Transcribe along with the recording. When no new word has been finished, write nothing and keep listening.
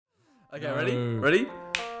Okay, ready?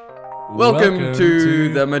 Welcome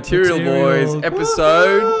to the Material Boys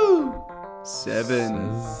episode 7.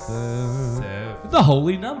 The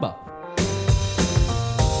holy number.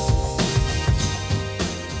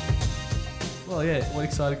 Well, yeah, what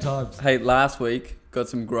exciting times. Hey, last week got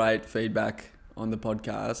some great feedback on the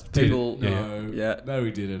podcast. People, No,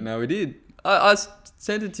 we didn't. No, we did. I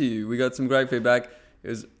sent it to you. We got some great feedback. It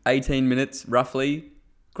was 18 minutes roughly,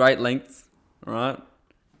 great length, all right?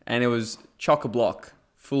 And it was chock-a-block,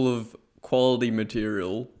 full of quality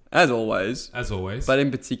material, as always. As always. But in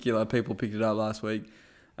particular, people picked it up last week.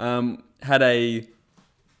 Had a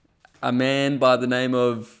man by the name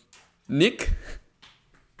of Nick.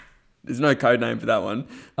 There's no code name for that one.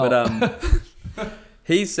 But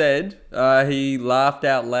he said he laughed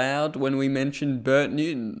out loud when we mentioned Bert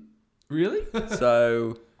Newton. Really?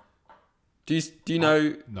 So, do you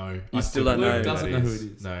know? No. You still don't know. Luke doesn't know who it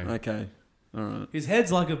is. No. Okay. All right. His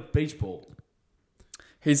head's like a beach ball.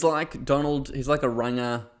 He's like Donald. He's like a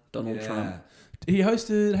runger Donald Trump. He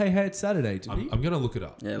hosted Hey Hey It's Saturday, didn't he? I'm going to look it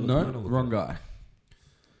up. Yeah. No, look wrong it guy.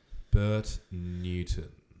 Bert Newton.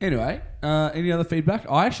 Anyway, any other feedback?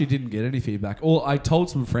 I actually didn't get any feedback. Or I told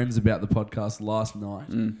some friends about the podcast last night,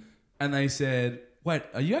 and they said, "Wait,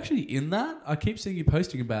 are you actually in that? I keep seeing you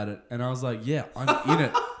posting about it." And I was like, "Yeah, I'm in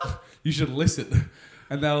it. You should listen."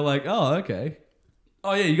 And they were like, "Oh, okay.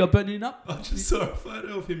 Oh yeah, you got Bert Newton up?" I just saw a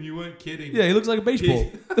photo of him. You weren't kidding. Yeah, he looks like a beach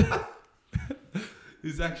ball.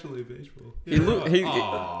 He's actually a beach ball.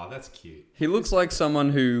 That's cute. He looks like someone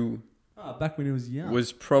who Back when he was young.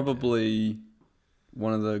 was probably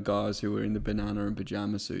one of the guys who were in the banana and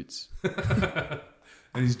pajama suits. And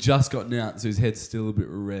he's just gotten out, so his head's still a bit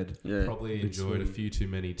red. Yeah. Probably enjoyed a few too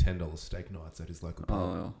many $10 steak nights at his local pub.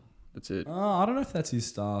 Oh, that's it. I don't know if that's his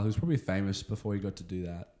style. He was probably famous before he got to do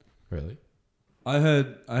that. Really? I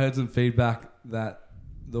heard some feedback that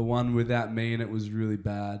the one without me in it was really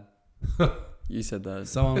bad. You said that.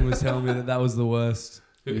 Someone was telling me that was the worst.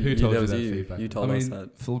 Who told you was that you. feedback? You told us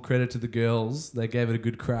that. Full credit to the girls. They gave it a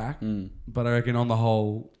good crack. But I reckon on the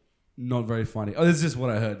whole, not very funny. Oh, that's just what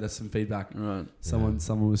I heard. That's some feedback. Right. Someone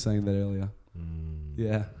was saying that earlier.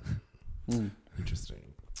 Yeah. Interesting.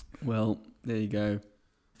 Well, there you go.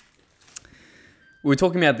 We were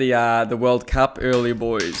talking about the World Cup earlier,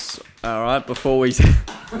 boys. All right, before we...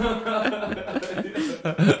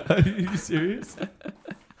 Are you serious?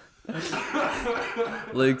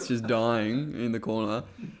 Luke's just dying in the corner.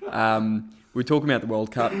 We're talking about the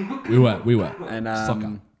World Cup. We were. And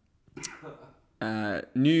Soccer.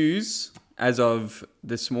 News as of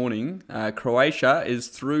this morning, Croatia is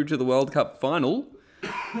through to the World Cup final,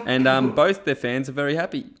 and both their fans are very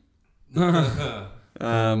happy.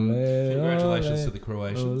 Congratulations to the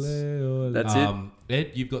Croatians. That's it.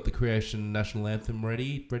 Ed, you've got the Croatian national anthem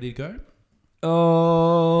ready to go?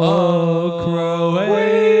 Oh,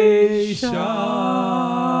 Croatia,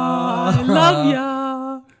 I love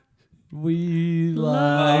ya. We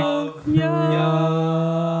love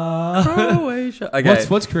ya. Croatia. Okay.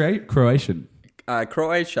 What's Croatian?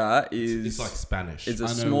 Croatia is... It's like Spanish. It's a I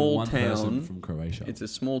know small one person town from Croatia. It's a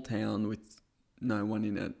small town with no one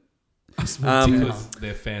in it. Because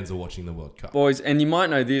their fans are watching the World Cup. Boys, and you might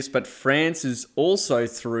know this, but France is also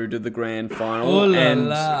through to the grand final. Oh la and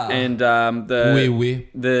la. and Oui.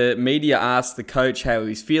 the media asked the coach how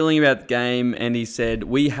he's feeling about the game, and he said,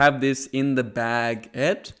 "We have this in the bag,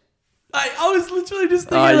 Ed." I was literally just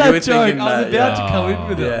thinking you that were joke. thinking I was that, about yeah. to come in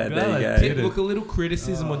with it. Yeah, I'm there glad you I go. did it. Look, a little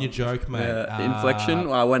criticism on your joke, mate. The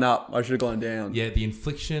inflection, I went up. I should have gone down. Yeah, the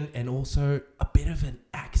inflection and also a bit of an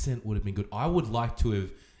accent would have been good. I would like to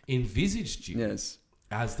have envisaged you Yes.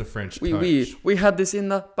 as the French coach. We had this in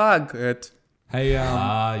the bag, Ed. Hey,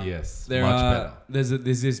 yes. there much are better.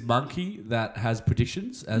 there's this monkey that has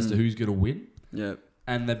predictions as to who's going to win, Yeah.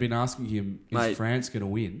 and they've been asking him, "Is Mate. France going to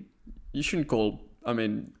win?" You shouldn't call... I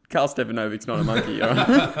mean, Karl Stefanovic's not a monkey, all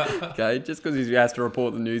right? Okay? Just because he has to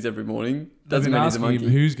report the news every morning They've doesn't been mean he's a asking him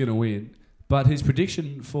monkey. who's going to win, but his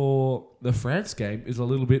prediction for the France game is a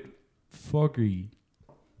little bit foggy,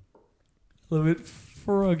 a little bit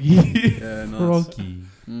froggy. Yeah, nice. Froggy.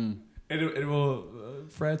 Mm. And well,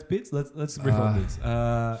 France bits. Let's riff on this.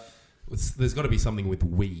 There's got to be something with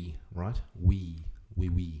we, right? We.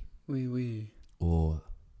 Oui. Or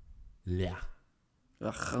la.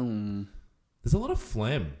 Ugh. There's a lot of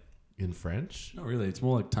phlegm in French. Not really. It's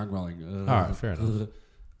more like tongue rolling. All right, fair enough.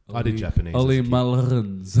 I did Japanese. Oli as a kid.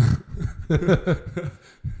 Malrons.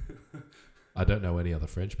 I don't know any other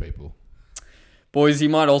French people. Boys, you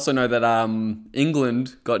might also know that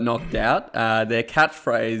England got knocked out. Their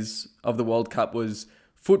catchphrase of the World Cup was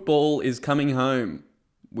 "Football is coming home."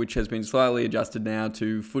 which has been slightly adjusted now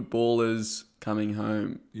to footballers coming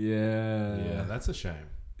home. Yeah, that's a shame.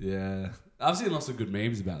 Yeah. I've seen lots of good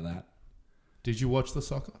memes about that. Did you watch the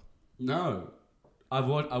soccer? No. I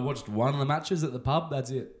watched one of the matches at the pub. That's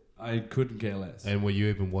it. I couldn't care less. And were you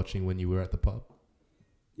even watching when you were at the pub?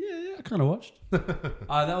 Yeah, I kind of watched. That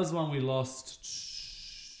was the one we lost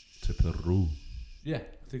To Peru. Yeah,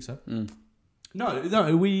 I think so. No,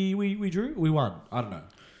 we drew. We won. I don't know.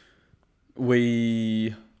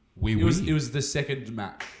 It was the second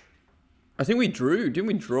match. I think we drew. Didn't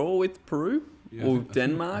we draw with Peru or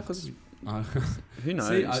Denmark? Who knows?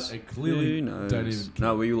 See, I clearly Who knows? don't even care.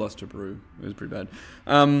 No, we lost to Peru. It was pretty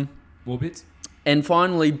bad. More bits. And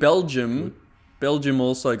finally, Belgium. Good. Belgium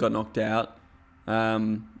also got knocked out.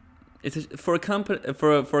 For a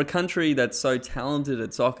country that's so talented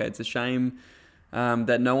at soccer, it's a shame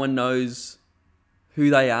that no one knows who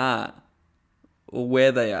they are or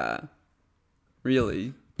where they are.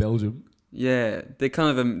 Really, Belgium. Yeah, they're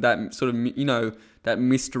kind of that sort of that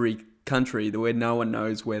mystery country where no one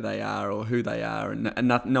knows where they are or who they are, and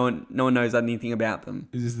no one knows anything about them.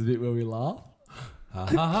 Is this the bit where we laugh? All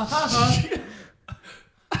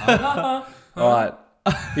right,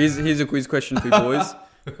 here's a quiz question for you boys.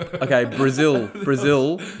 Okay,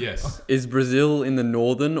 Brazil. Yes. Is Brazil in the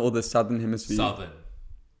northern or the southern hemisphere? Southern.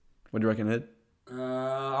 What do you reckon, Ed?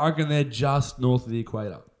 I reckon they're just north of the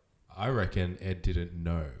equator. I reckon Ed didn't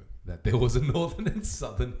know that there was a northern and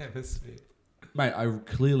southern hemisphere. Mate, I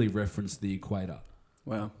clearly referenced the equator.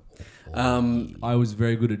 Wow. I was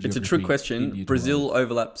very good at geography. It's a trick question. Brazil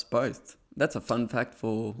overlaps both. That's a fun fact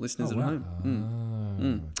for listeners at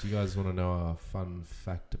home. Do you guys want to know a fun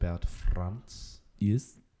fact about France?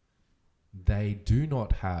 Yes. They do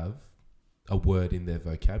not have a word in their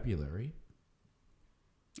vocabulary.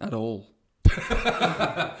 At all.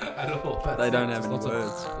 At all. They don't have any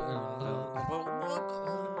words.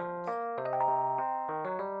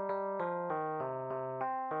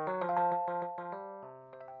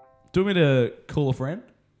 Do you want me to call a friend?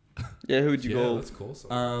 Yeah, who would you call? Let's call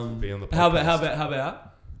someone. Be on the How podcast.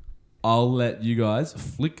 about I'll let you guys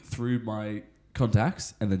flick through my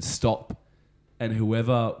contacts and then stop, and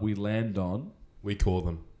whoever we land on, we call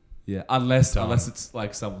them. Yeah, unless it's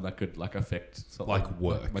like someone that could like affect something, like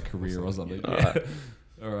work, my career or something. All Yeah. right.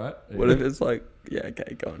 All right. What if it's like, yeah,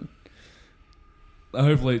 okay, go on.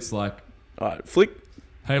 Hopefully it's like, all right, flick.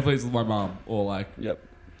 Hopefully it's my mum or like. Yep.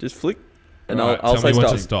 Just flick, and right, I'll say tell me when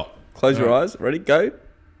stop. to stop. Close your eyes. Ready? Go.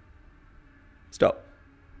 Stop.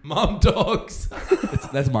 Mum dogs.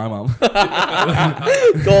 That's my mum.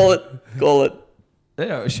 Call it.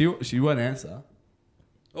 Yeah, she won't answer.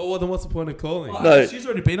 Oh, well, then what's the point of calling? No. She's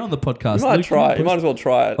already been on the podcast. You might try. You might as well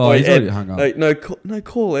try it. Oh, Wait, he's Ed, already hung up. No,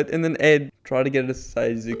 call it, and then Ed, try to get her to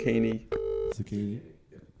say zucchini. Zucchini.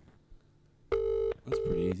 That's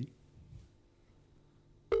pretty easy.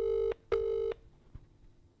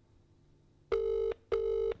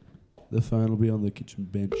 The phone will be on the kitchen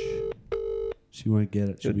bench. She won't get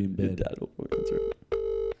it. She'll be in bed. Your dad will probably answer it.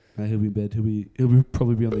 No, he'll be in bed. He'll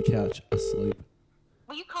probably be on the couch asleep.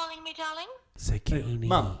 Were you calling me, darling? Zucchini.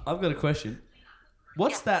 Mum, I've got a question.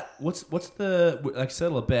 What's that? What's the like?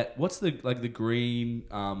 Settle a bet. What's the like the green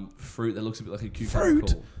fruit that looks a bit like a cucumber?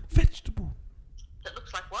 Called? Vegetable. That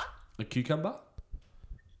looks like what? A cucumber?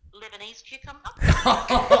 Lebanese cucumber?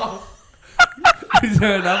 Is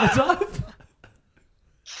there another type?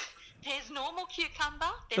 There's normal cucumber,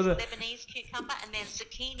 there's Lebanese cucumber, and there's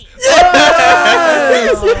zucchini.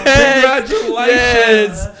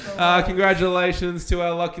 Congratulations! Congratulations to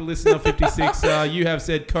our lucky listener 56. You have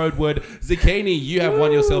said code word zucchini. You have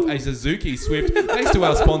won yourself a Suzuki Swift. Thanks to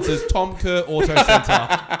our sponsors, Tom Kerr Auto Centre.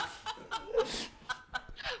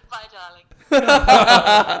 Bye, darling.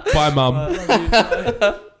 Bye, Mum.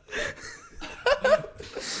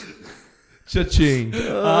 Cha-ching.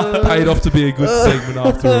 Paid off to be a good segment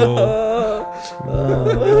after all.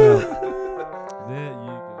 There you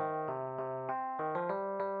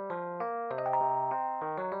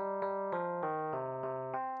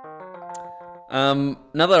go.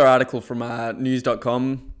 Another article from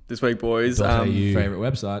news.com this week, boys. Favorite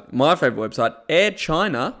website. My favourite website. Air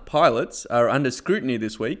China pilots are under scrutiny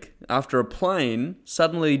this week after a plane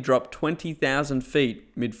suddenly dropped 20,000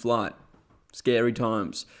 feet mid-flight. Scary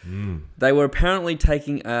times. They were apparently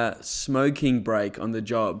taking a smoking break on the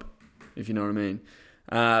job, if you know what I mean.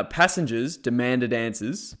 Passengers demanded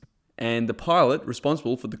answers, and the pilot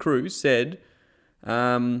responsible for the crew said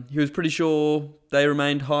he was pretty sure they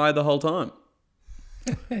remained high the whole time.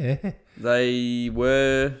 They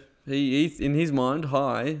were, in his mind,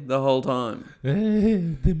 high the whole time.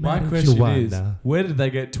 My question is, where did they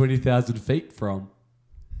get 20,000 feet from?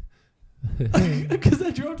 Because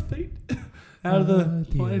they dropped feet out of the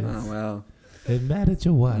plane. Oh wow.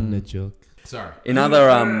 Sorry. In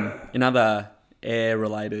other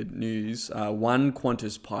air-related news, one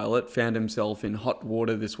Qantas pilot found himself in hot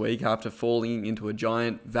water this week after falling into a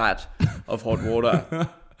giant vat of hot water.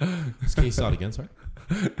 Can you start again, sorry?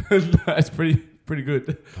 That's pretty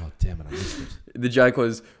good. Oh, damn it, I missed it. The joke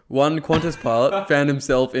was, one Qantas pilot found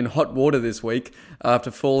himself in hot water this week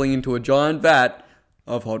after falling into a giant vat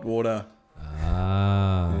of hot water.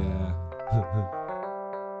 Ah. Yeah.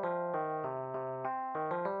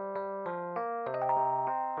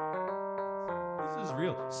 This is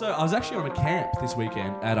real. So I was actually on a camp this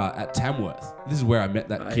weekend at Tamworth. This is where I met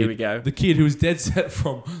that kid. Here we go. The kid who was dead set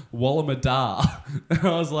from Wallamada. And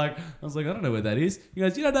I was like, I don't know where that is. He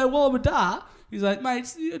goes, you don't know Wallamada? He's like,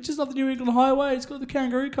 mate, it's just off the New England Highway. It's got the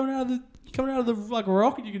kangaroo coming out of the like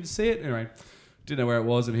rock, and you can see it. Anyway, didn't know where it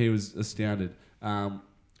was, and he was astounded.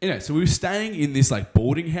 Anyway, so we were staying in this like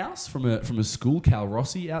boarding house from a school, Cal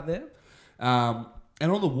Rossi, out there. And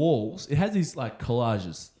on the walls, it has these like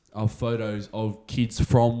collages of photos of kids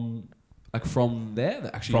from there.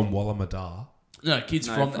 That actually From Wallamada. No, kids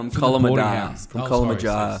from the boarding Kalamajara. house. From Oh,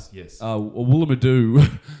 Kalamajara. sorry, yes. Woolloomoodoo.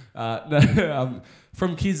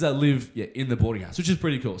 From kids that live in the boarding house, which is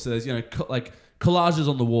pretty cool. So there's like collages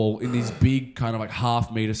on the wall in these big kind of like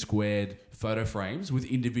half-meter squared photo frames with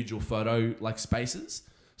individual photo like spaces.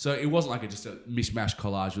 So it wasn't like just a mishmash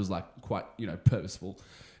collage. It was like quite purposeful.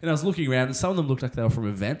 And I was looking around, and some of them looked like they were from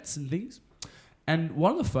events and things. And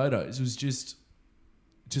one of the photos was just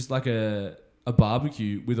like a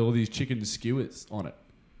barbecue with all these chicken skewers on it.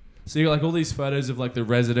 So you got like all these photos of like the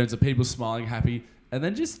residents, of people smiling, happy, and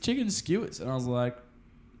then just chicken skewers. And I was like,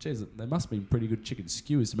 geez, they must have been pretty good chicken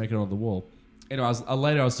skewers to make it on the wall. Anyway,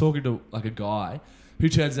 later I was talking to like a guy who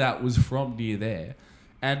turns out was from near there,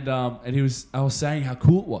 and I was saying how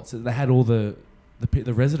cool it was that they had all the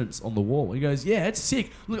residents on the wall. He goes, yeah, it's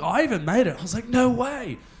sick. Look, I even made it. I was like, no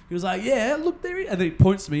way. He was like, yeah, look there. And then he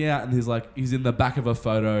points me out, and he's in the back of a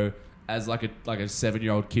photo as like a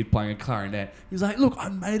 7-year-old kid playing a clarinet. He's like, look, I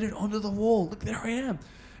made it onto the wall. Look, there I am.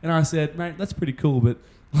 And I said, mate, that's pretty cool, but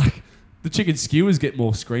like the chicken skewers get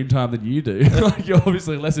more screen time than you do. Like you're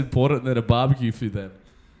obviously less important than a barbecue for them.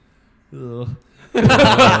 Ugh.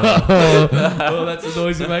 Oh, that's a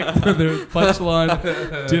noise you make when the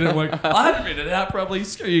punchline didn't work. I hadn't written it out properly.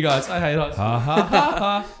 Screw you guys. I hate us. Ha ha ha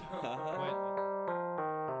ha.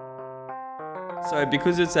 So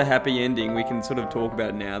because it's a happy ending, we can sort of talk about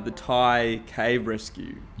it now. The Thai cave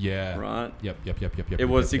rescue, Yeah. right? Yep. It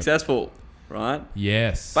was successful, right?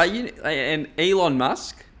 Yes. But and Elon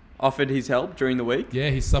Musk offered his help during the week. Yeah,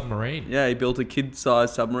 he's submarine. Yeah, he built a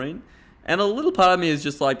kid-sized submarine. And a little part of me is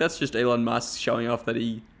just like, that's just Elon Musk showing off that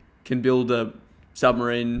he can build a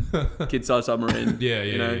submarine, kid-sized submarine.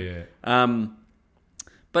 Yeah.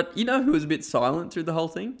 But you know who was a bit silent through the whole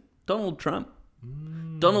thing? Donald Trump.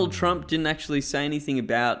 Donald Trump didn't actually say anything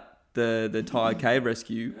about the Thai cave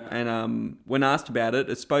rescue. And when asked about it,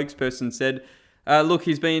 a spokesperson said, look,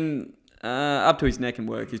 he's been up to his neck in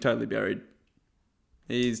work. He's totally buried.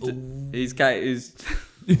 He's caved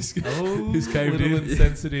little in.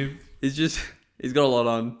 insensitive. He's got a lot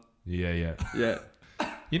on. Yeah. Yeah.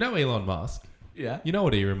 You know Elon Musk? Yeah. You know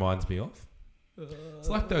what he reminds me of? It's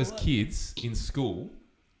like those kids in school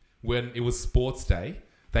when it was sports day,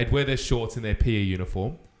 they'd wear their shorts in their PE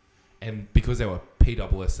uniform, and because they were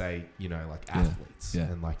PWSA, like athletes,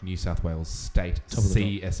 and like New South Wales State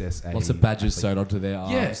CSSA. Lots of badges athletes. sewed onto their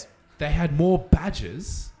arms. Yes. They had more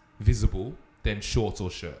badges visible than shorts or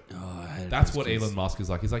shirt. Oh, I hate That's those what kids. Elon Musk is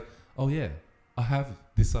like. He's like, oh yeah, I have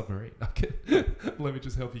this submarine. Let me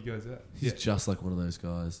just help you guys out. He's just like one of those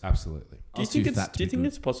guys. Absolutely. Do you think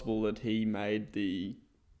it's possible that he made the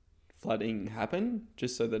flooding happen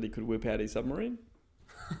just so that he could whip out his submarine?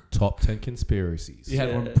 Top 10 conspiracies. He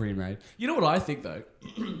had one pre-made. You know what I think though?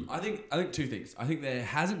 I think two things. I think there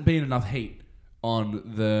hasn't been enough heat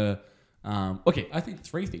on the. I think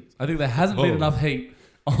three things. I think there hasn't been enough heat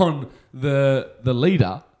on the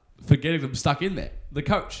leader for getting them stuck in there. The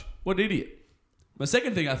coach. What an idiot. My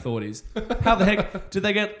second thing I thought is, how the heck did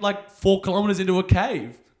they get like 4 kilometers into a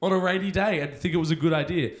cave on a rainy day and think it was a good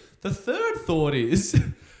idea? The third thought is,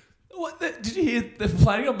 did you hear they're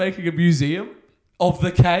planning on making a museum of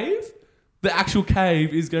the cave? The actual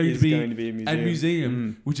cave is going to be a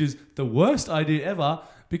museum, which is the worst idea ever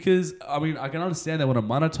because, I mean, I can understand they want to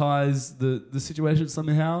monetize the situation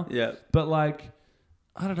somehow. Yeah. But like,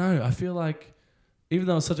 I don't know. I feel like even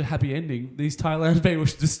though it's such a happy ending, these Thailand people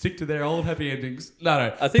should just stick to their old happy endings.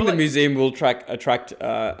 No. I think the museum will attract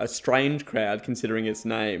a strange crowd considering its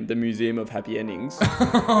name, the Museum of Happy Endings.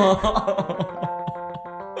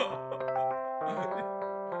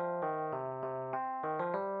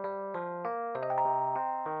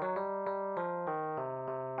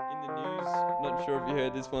 not sure if you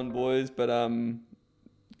heard this one, boys, but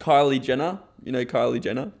Kylie Jenner. You know Kylie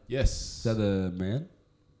Jenner? Yes. Is that the man?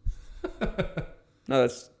 No,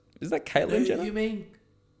 is that Caitlyn Jenner? You mean...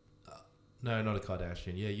 no, not a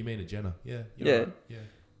Kardashian. Yeah, you mean a Jenner. Yeah. Yeah. Right. Yeah.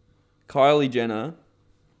 Kylie Jenner.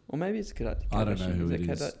 Or maybe it's Kardashian. I don't know who it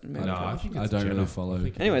is. I think I it's don't Jenner. really follow. I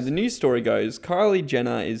think it Anyway, is. the news story goes, Kylie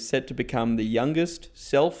Jenner is set to become the youngest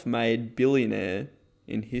self-made billionaire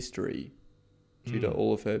in history due to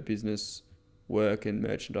all of her business work and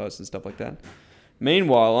merchandise and stuff like that.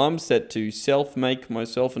 Meanwhile, I'm set to self-make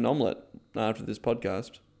myself an omelette after this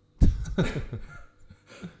podcast.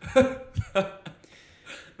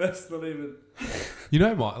 That's not even... You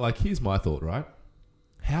know, here's my thought, right?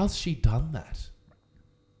 How's she done that?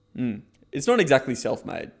 It's not exactly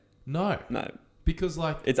self-made. No. No, Because,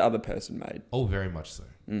 it's other person made. oh, very much so.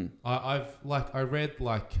 I read,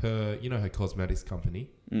 her, her cosmetics company.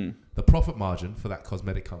 The profit margin for that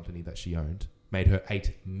cosmetic company that she owned made her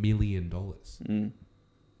 $8 million.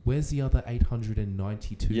 Where's the other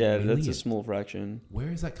 892 million? Yeah, that's a small fraction. Where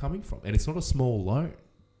is that coming from? And it's not a small loan.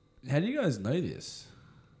 How do you guys know this?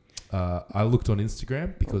 I looked on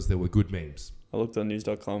Instagram because there were good memes. I looked on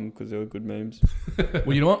news.com because there were good memes.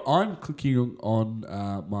 Well, you know what? I'm clicking on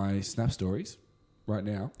my Snap stories right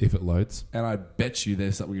now, If it loads. and I bet you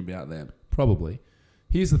there's something about them. Probably.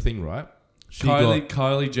 Here's the thing, right?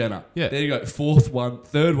 Kylie Jenner. Yeah. There you go.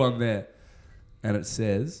 Third one there. And it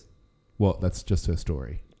says, Well, that's just her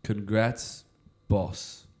story. congrats,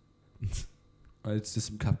 boss. It's just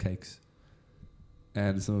some cupcakes.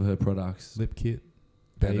 And some of her products. Lip kit.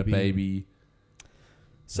 And a baby.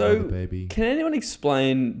 So, Another baby. can anyone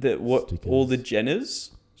explain all the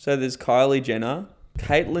Jenners? So there's Kylie Jenner,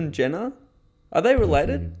 Caitlyn Jenner. Are they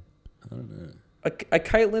related? I don't know. Are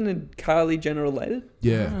Caitlyn and Kylie Jenner related?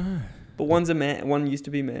 Yeah. But one's a man, one used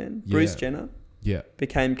to be a man. Yeah. Bruce Jenner Yeah.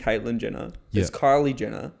 became Caitlyn Jenner. There's Yeah. Kylie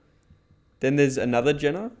Jenner. Then there's another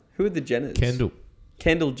Jenner. Who are the Jenners?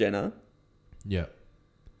 Kendall Jenner. Yeah.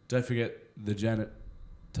 Don't forget the janitor.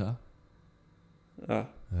 Oh.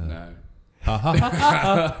 No. Ha ha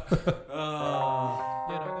ha.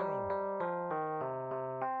 Yeah, no, they're all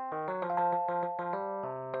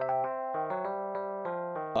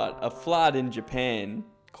But a flood in Japan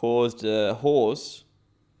caused a horse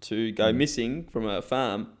to go missing from a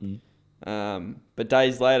farm. But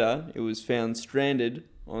days later, it was found stranded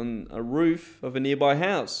on a roof of a nearby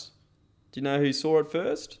house. Do you know who saw it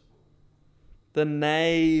first? The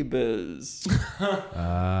neighbours.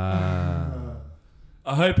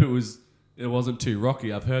 I hope it wasn't too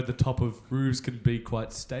rocky. I've heard the top of roofs can be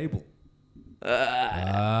quite stable.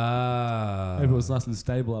 I hope it was nice and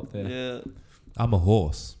stable up there. Yeah. I'm a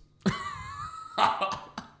horse.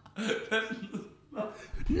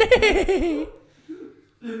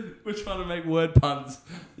 We're trying to make word puns.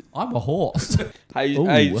 I'm a horse.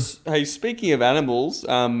 Hey, speaking of animals,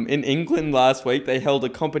 in England last week, they held a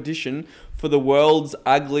competition for the world's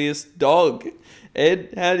ugliest dog.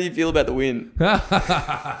 Ed, how do you feel about the win?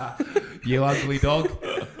 You ugly dog.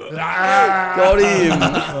 Got him.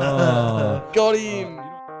 Got him.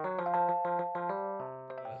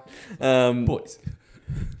 Boys.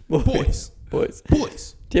 Boys.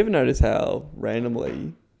 Do you ever notice how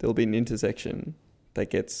randomly there'll be an intersection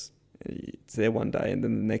that it's there one day and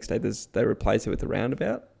then the next day they replace it with a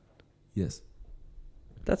roundabout? Yes.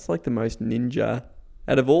 That's like the most ninja.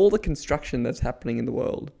 Out of all the construction that's happening in the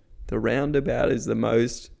world, the roundabout is the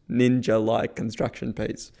most ninja-like construction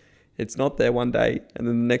piece. It's not there one day and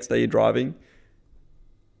then the next day you're driving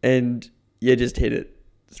and you just hit it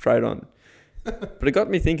straight on. But it got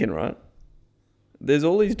me thinking, right? There's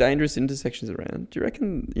all these dangerous intersections around. Do you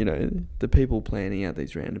reckon, the people planning out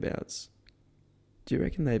these roundabouts, do you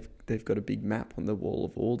reckon they've got a big map on the wall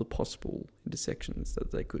of all the possible intersections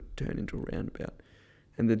that they could turn into a roundabout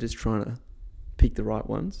and they're just trying to pick the right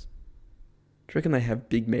ones? Do you reckon they have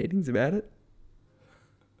big meetings about it?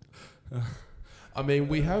 I mean,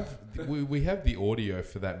 we have the audio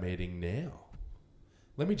for that meeting now.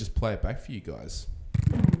 Let me just play it back for you guys.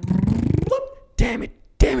 Damn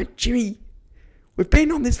it, Jimmy. We've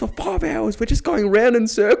been on this for 5 hours. We're just going round in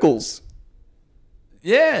circles.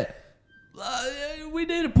 Yeah. We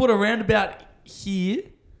need to put a roundabout here,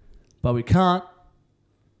 but we can't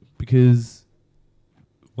because...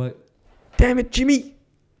 What? Damn it, Jimmy.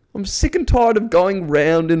 I'm sick and tired of going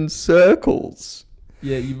round in circles.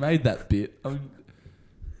 Yeah, you made that bit.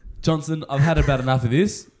 Johnson, I've had about enough of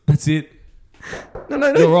this. That's it.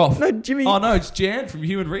 No. You're off. No, Jimmy. Oh, no, it's Jan from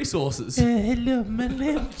Human Resources. Hello, my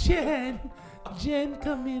name's Jan. Jan,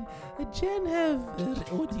 come in. Jan have audio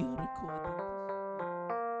recording.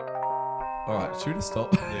 All right, should we just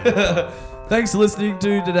stop? Thanks for listening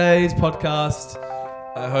to today's podcast.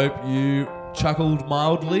 I hope you chuckled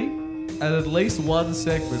mildly at least one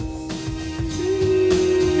segment.